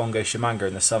lost Kabongo Shamanga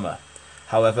in the summer.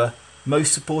 However,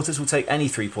 most supporters will take any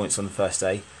 3 points on the first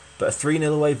day, but a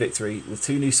 3-0 away victory with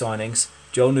 2 new signings,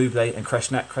 Joel Nuble and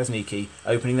Kreshnak Krasniki,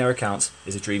 opening their accounts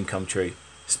is a dream come true.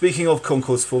 Speaking of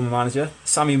Concord's former manager,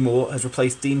 Sammy Moore has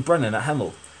replaced Dean Brennan at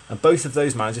Hemel, and both of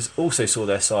those managers also saw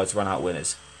their sides run out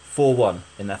winners, 4-1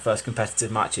 in their first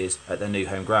competitive matches at their new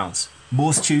home grounds.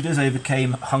 Moore's Tudors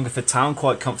overcame Hungerford Town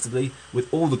quite comfortably,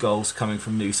 with all the goals coming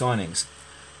from new signings.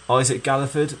 Isaac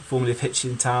Galliford, formerly of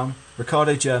Hitchin Town,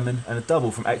 Ricardo German and a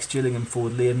double from ex-Gillingham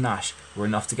forward Liam Nash were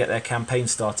enough to get their campaign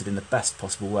started in the best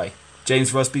possible way.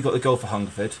 James Rusby got the goal for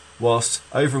Hungerford, whilst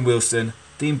over in Wealdstone,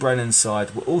 Dean Brennan's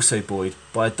side were also buoyed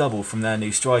by a double from their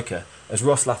new striker, as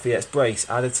Ross Lafayette's brace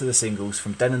added to the singles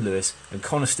from Denon Lewis and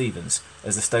Connor Stevens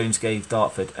as the Stones gave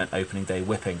Dartford an opening day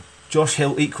whipping. Josh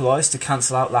Hill equalised to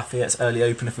cancel out Lafayette's early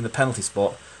opener from the penalty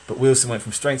spot, but Wealdstone went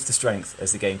from strength to strength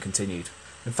as the game continued.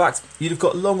 In fact, you'd have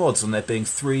got long odds on there being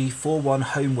 3 4-1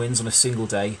 home wins on a single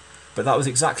day, but that was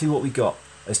exactly what we got,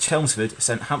 as Chelmsford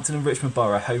sent Hampton and Richmond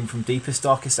Borough home from deepest,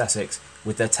 darkest Essex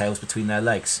with their tails between their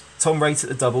legs. Tom Raitt at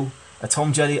the double, a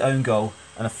Tom Jelly own goal,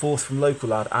 and a fourth from local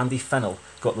lad Andy Fennell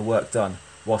got the work done,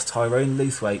 whilst Tyrone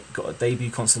Luthwaite got a debut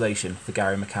consolation for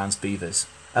Gary McCann's Beavers.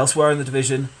 Elsewhere in the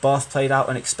division, Bath played out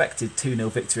an expected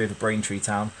 2-0 victory over Braintree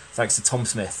Town thanks to Tom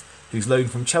Smith, whose loan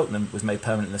from Cheltenham was made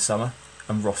permanent in the summer,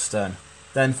 and Ross Stern.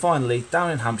 Then finally, down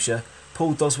in Hampshire,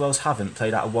 Paul Doswell's Havant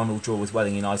played out a 1-1 draw with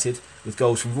Welling United, with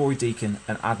goals from Rory Deacon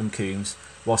and Adam Coombs,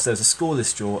 whilst there was a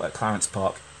scoreless draw at Clarence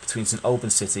Park between St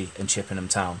Albans City and Chippenham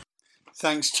Town.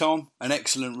 Thanks, Tom. An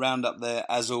excellent roundup there,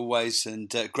 as always,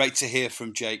 and great to hear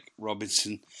from Jake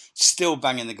Robinson. Still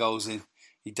banging the goals in.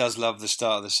 He does love the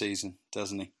start of the season,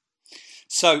 doesn't he?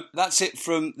 So that's it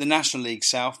from the National League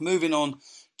South. Moving on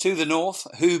to the North,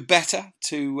 who better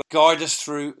to guide us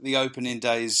through the opening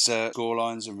day's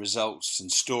scorelines and results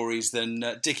and stories than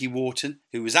Dickie Wharton,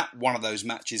 who was at one of those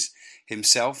matches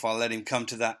himself. I'll let him come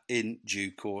to that in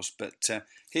due course, but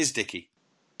here's Dickie.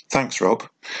 Thanks, Rob.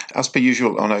 As per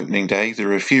usual on opening day, there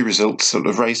are a few results that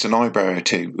have raised an eyebrow or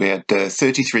two. We had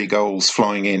 33 goals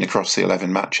flying in across the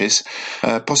 11 matches.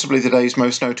 Possibly the day's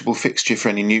most notable fixture for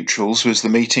any neutrals was the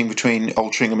meeting between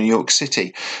Altrincham and York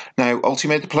City. Now, Alty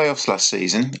made the playoffs last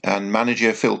season, and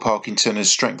manager Phil Parkinson has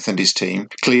strengthened his team,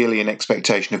 clearly in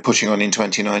expectation of pushing on in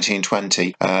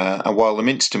 2019-20. And while the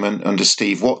Minstermen under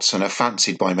Steve Watson are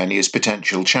fancied by many as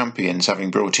potential champions, having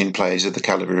brought in players of the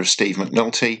calibre of Steve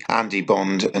McNulty, Andy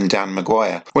Bond and Dan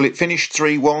Maguire. Well, it finished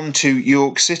 3-1 to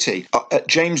York City.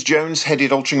 James Jones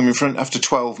headed Altrincham in front after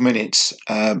 12 minutes.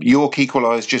 York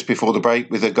equalised just before the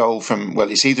break with a goal from, well,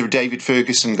 it's either a David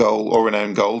Ferguson goal or an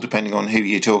own goal, depending on who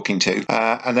you're talking to.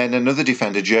 And then another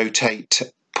defender, Joe Tate,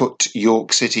 put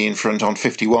York City in front on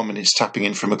 51 minutes, tapping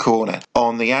in from a corner.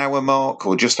 On the hour mark,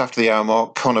 or just after the hour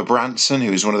mark, Connor Branson,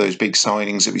 who was one of those big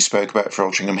signings that we spoke about for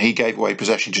Altrincham, he gave away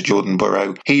possession to Jordan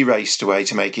Burrow. He raced away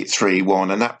to make it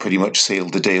 3-1, and that pretty much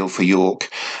sealed the deal for York.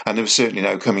 And there was certainly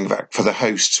no coming back for the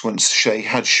hosts once they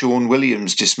had Sean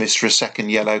Williams dismissed for a second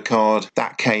yellow card.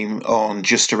 That came on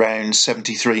just around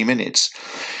 73 minutes.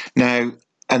 Now,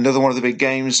 another one of the big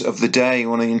games of the day,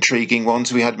 one of the intriguing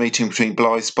ones, we had a meeting between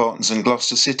Blyth Spartans and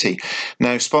Gloucester City.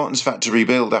 Now, Spartans have had to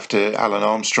rebuild after Alan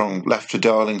Armstrong left for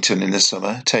Darlington in the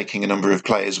summer, taking a number of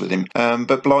players with him.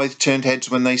 But Blyth turned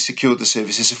heads when they secured the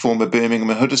services of former Birmingham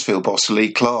and Huddersfield boss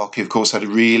Lee Clark, who of course had a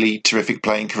really terrific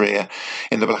playing career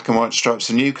in the black and white stripes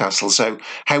of Newcastle. So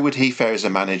how would he fare as a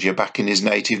manager back in his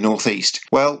native North East?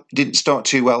 Well, it didn't start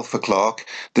too well for Clark.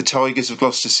 The Tigers of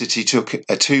Gloucester City took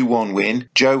a 2-1 win.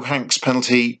 Joe Hanks'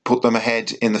 penalty put them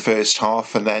ahead in the first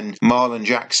half, and then Marlon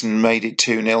Jackson made it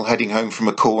 2-0 heading home from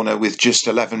a corner with just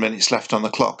 11 minutes left on the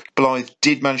clock. Blyth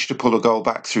did manage to pull a goal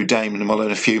back through Damon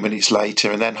Mullen a few minutes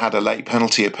later, and then had a late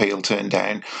penalty appeal turned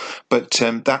down, but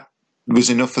that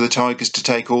was enough for the Tigers to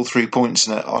take all 3 points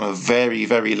on a very,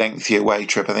 very lengthy away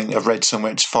trip. I think I've read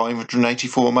somewhere it's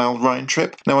 584-mile round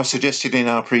trip. Now, I suggested in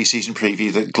our pre-season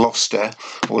preview that Gloucester,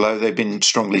 although they've been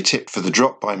strongly tipped for the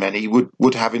drop by many,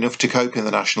 would have enough to cope in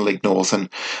the National League North, and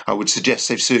I would suggest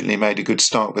they've certainly made a good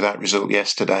start with that result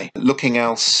yesterday. Looking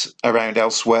around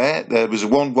elsewhere, there was a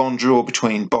 1-1 draw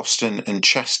between Boston and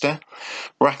Chester.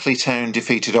 Brackley Town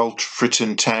defeated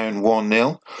Alfreton Town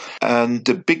 1-0, and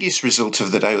the biggest result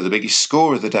of the day, or the biggest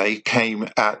score of the day, came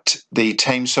at the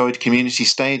Tameside Community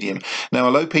Stadium. Now,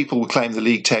 although people will claim the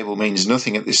league table means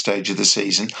nothing at this stage of the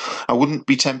season, I wouldn't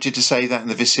be tempted to say that in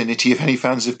the vicinity of any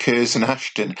fans of Kerrs and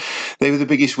Ashton. They were the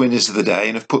biggest winners of the day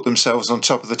and have put themselves on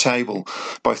top of the table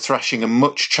by thrashing a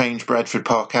much-changed Bradford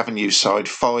Park Avenue side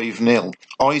 5-0.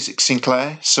 Isaac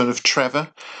Sinclair, son of Trevor,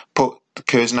 put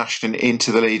Kerrs and Ashton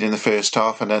into the lead in the first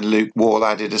half, and then Luke Wall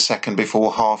added a second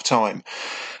before half-time.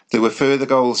 There were further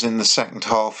goals in the second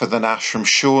half for the Nash from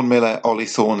Sean Miller, Ollie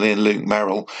Thornley and Luke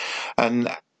Merrill. And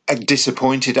a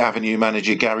disappointed Avenue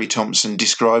manager Gary Thompson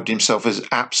described himself as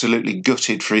absolutely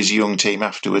gutted for his young team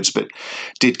afterwards, but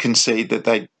did concede that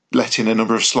they let in a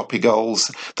number of sloppy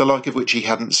goals, the like of which he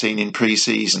hadn't seen in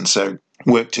pre-season, so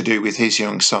work to do with his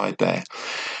young side there.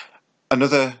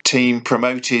 Another team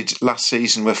promoted last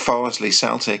season were Farsley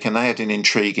Celtic, and they had an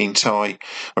intriguing tie,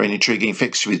 or an intriguing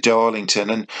fixture with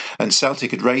Darlington, and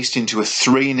Celtic had raced into a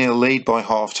 3-0 lead by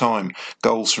half-time.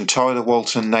 Goals from Tyler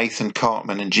Walton, Nathan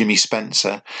Cartman and Jimmy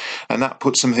Spencer, and that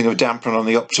put something of a damper on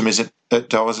the optimism at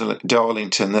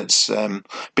Darlington that's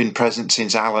been present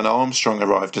since Alan Armstrong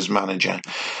arrived as manager.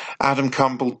 Adam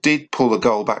Campbell did pull a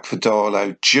goal back for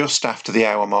Darlow just after the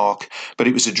hour mark, but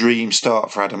it was a dream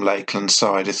start for Adam Lakeland's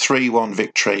side, a 3-1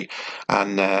 victory,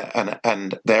 and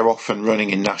they're off and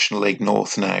running in National League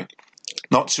North now.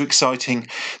 Not so exciting,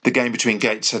 the game between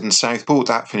Gateshead and Southport,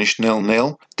 that finished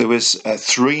 0-0. There was a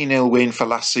 3-0 win for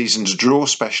last season's draw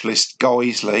specialist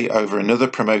Guiseley over another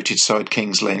promoted side,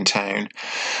 Kings Lynn Town,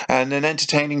 and an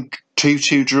entertaining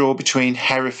 2-2 draw between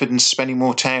Hereford and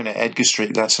Spennymoor Town at Edgar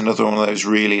Street. That's another one of those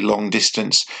really long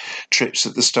distance trips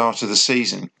at the start of the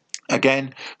season.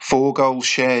 Again, 4 goals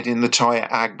shared in the tie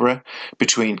at Agborough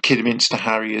between Kidderminster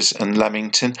Harriers and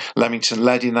Leamington. Leamington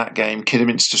led in that game.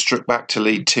 Kidderminster struck back to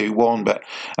lead 2-1, but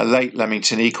a late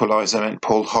Leamington equaliser meant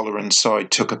Paul Holloran's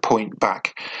side took a point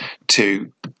back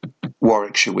to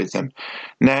Warwickshire with them.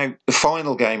 Now, the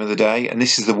final game of the day, and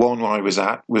this is the one I was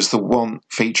at, was the one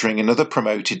featuring another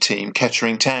promoted team,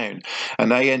 Kettering Town, and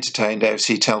they entertained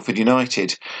AFC Telford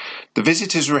United. The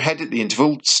visitors were ahead at the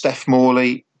interval. Steph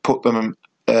Morley put them...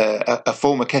 a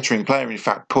former Kettering player, in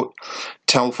fact, put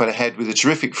Telford ahead with a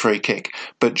terrific free kick,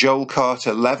 but Joel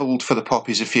Carter levelled for the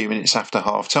Poppies a few minutes after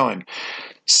half-time.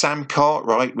 Sam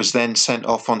Cartwright was then sent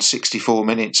off on 64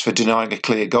 minutes for denying a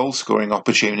clear goal-scoring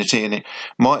opportunity, and it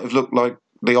might have looked like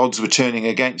the odds were turning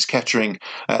against Kettering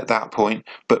at that point,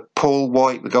 but Paul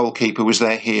White, the goalkeeper, was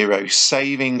their hero,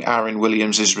 saving Aaron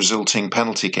Williams' resulting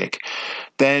penalty kick.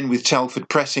 Then, with Telford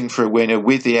pressing for a winner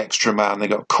with the extra man, they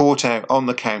got caught out on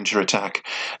the counter-attack,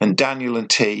 and Daniel and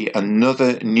T,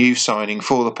 another new signing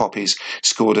for the Poppies,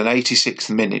 scored an 86th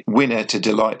minute winner to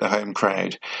delight the home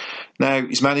crowd. Now,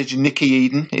 his manager, Nicky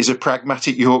Eden, is a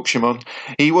pragmatic Yorkshireman.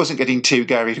 He wasn't getting too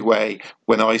carried away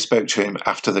when I spoke to him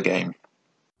after the game.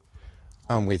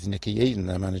 I'm with Nicky Eden,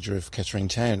 the manager of Kettering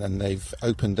Town, and they've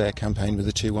opened their campaign with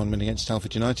a 2-1 win against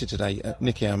Telford United today.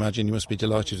 Nicky, I imagine you must be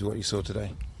delighted with what you saw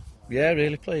today. Yeah,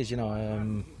 really pleased.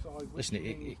 Listen,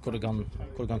 it could have gone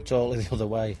totally the other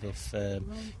way if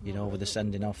with the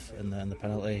sending off and the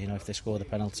penalty. If they score the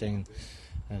penalty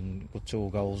and good 2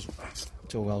 goals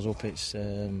up, it's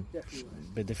a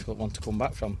bit difficult one to come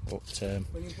back from. But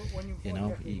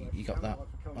you got that.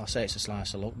 I say it's a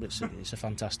slice of luck, but it's a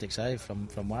fantastic save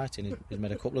from White, and he's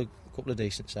made a couple of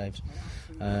decent saves.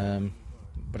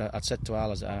 But I'd said to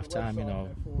Arles at half time,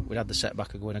 we'd had the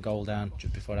setback of going a goal down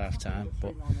just before half time,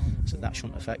 but so that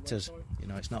shouldn't affect us.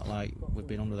 It's not like we've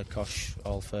been under the cosh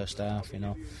all first half. It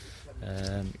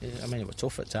was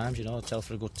tough at times.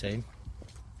 Telford a good team.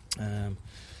 But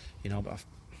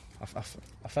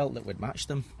I felt that we'd matched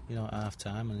them. At half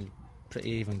time, and a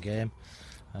pretty even game.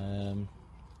 The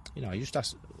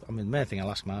main thing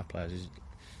I'll ask my players is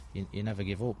you never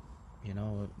give up.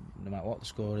 No matter what the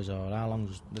score is or how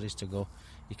long there is to go,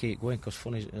 you keep going, because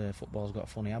football's got a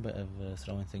funny habit of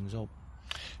throwing things up.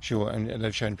 Sure, and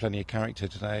they've shown plenty of character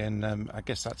today, and I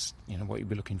guess that's what you'd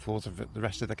be looking for the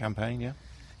rest of the campaign.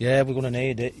 Yeah, we're going to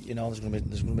need it. There's going to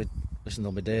be. Listen,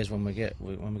 there'll be days when we get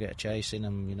a chasing,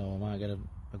 and we might get a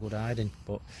good hiding,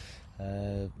 but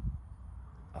I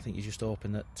think you're just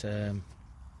hoping that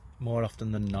more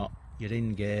often than not you're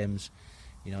in games.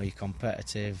 You're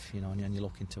competitive, and you're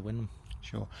looking to win them.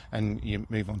 Sure, and you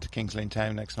move on to Kings Lynn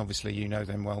Town next, and obviously you know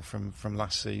them well from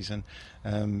last season.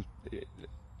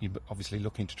 You're obviously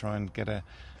looking to try and get a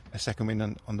second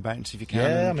win on the bounce if you can,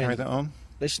 and carry that on.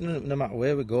 Listen, no matter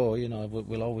where we go,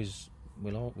 we'll always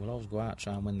go out and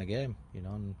try and win the game.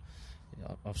 And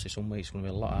obviously some weeks it's going to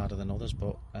be a lot harder than others,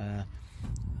 but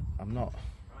I'm not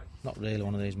really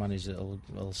one of these managers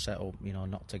that'll set up,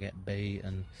 not to get beat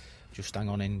and just hang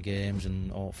on in games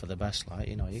and hope for the best.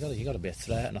 You got to be a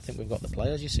threat, and I think we've got the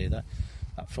players. You see that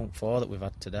front four that we've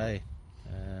had today.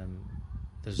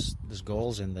 There's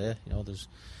goals in there. There's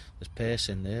pace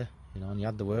in there. And you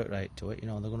add the work rate to it.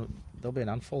 They'll be an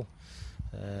handful.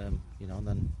 Then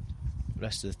the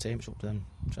rest of the team, it's up to them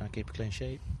trying to keep a clean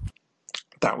sheet.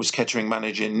 That was Kettering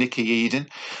manager Nicky Eden,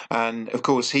 and of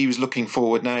course he was looking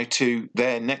forward now to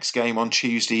their next game on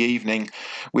Tuesday evening,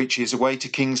 which is away to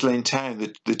Kings Lynn Town.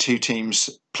 The two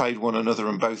teams played one another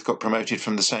and both got promoted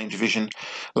from the same division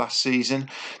last season.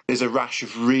 There's a rash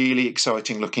of really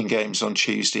exciting looking games on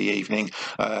Tuesday evening,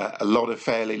 a lot of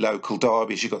fairly local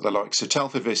derbies. You've got the likes of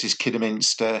Telford versus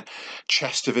Kidderminster,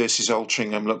 Chester versus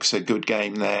Altrincham looks a good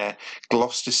game there,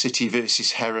 Gloucester City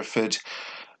versus Hereford.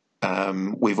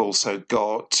 We've also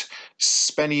got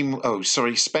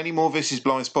Spennymoor versus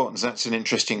Blythe Spartans. That's an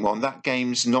interesting one. That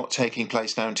game's not taking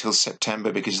place now until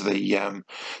September because of the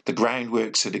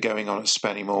groundworks that are going on at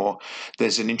Spennymoor.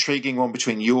 There's an intriguing one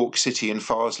between York City and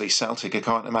Farsley Celtic. I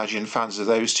can't imagine fans of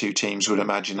those two teams would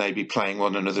imagine they'd be playing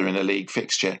one another in a league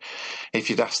fixture if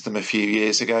you'd asked them a few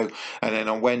years ago. And then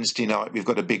on Wednesday night, we've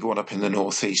got a big one up in the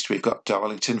North East. We've got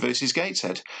Darlington versus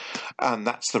Gateshead. And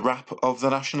that's the wrap of the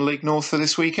National League North for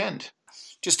this weekend.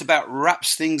 Just about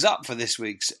wraps things up for this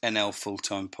week's NL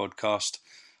Full-Time podcast.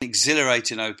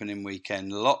 Exhilarating opening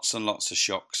weekend, lots and lots of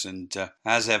shocks, and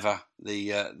as ever,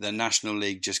 the National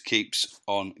League just keeps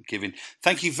on giving.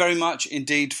 Thank you very much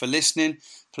indeed for listening.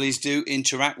 Please do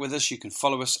interact with us. You can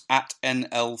follow us at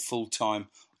NL Full-Time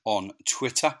on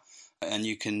Twitter, and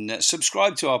you can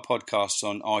subscribe to our podcasts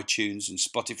on iTunes and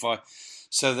Spotify,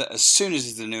 so that as soon as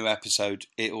there's a new episode,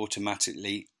 it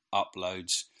automatically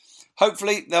uploads.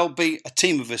 Hopefully there'll be a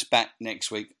team of us back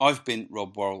next week. I've been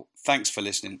Rob Worrell. Thanks for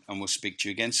listening, and we'll speak to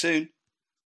you again soon.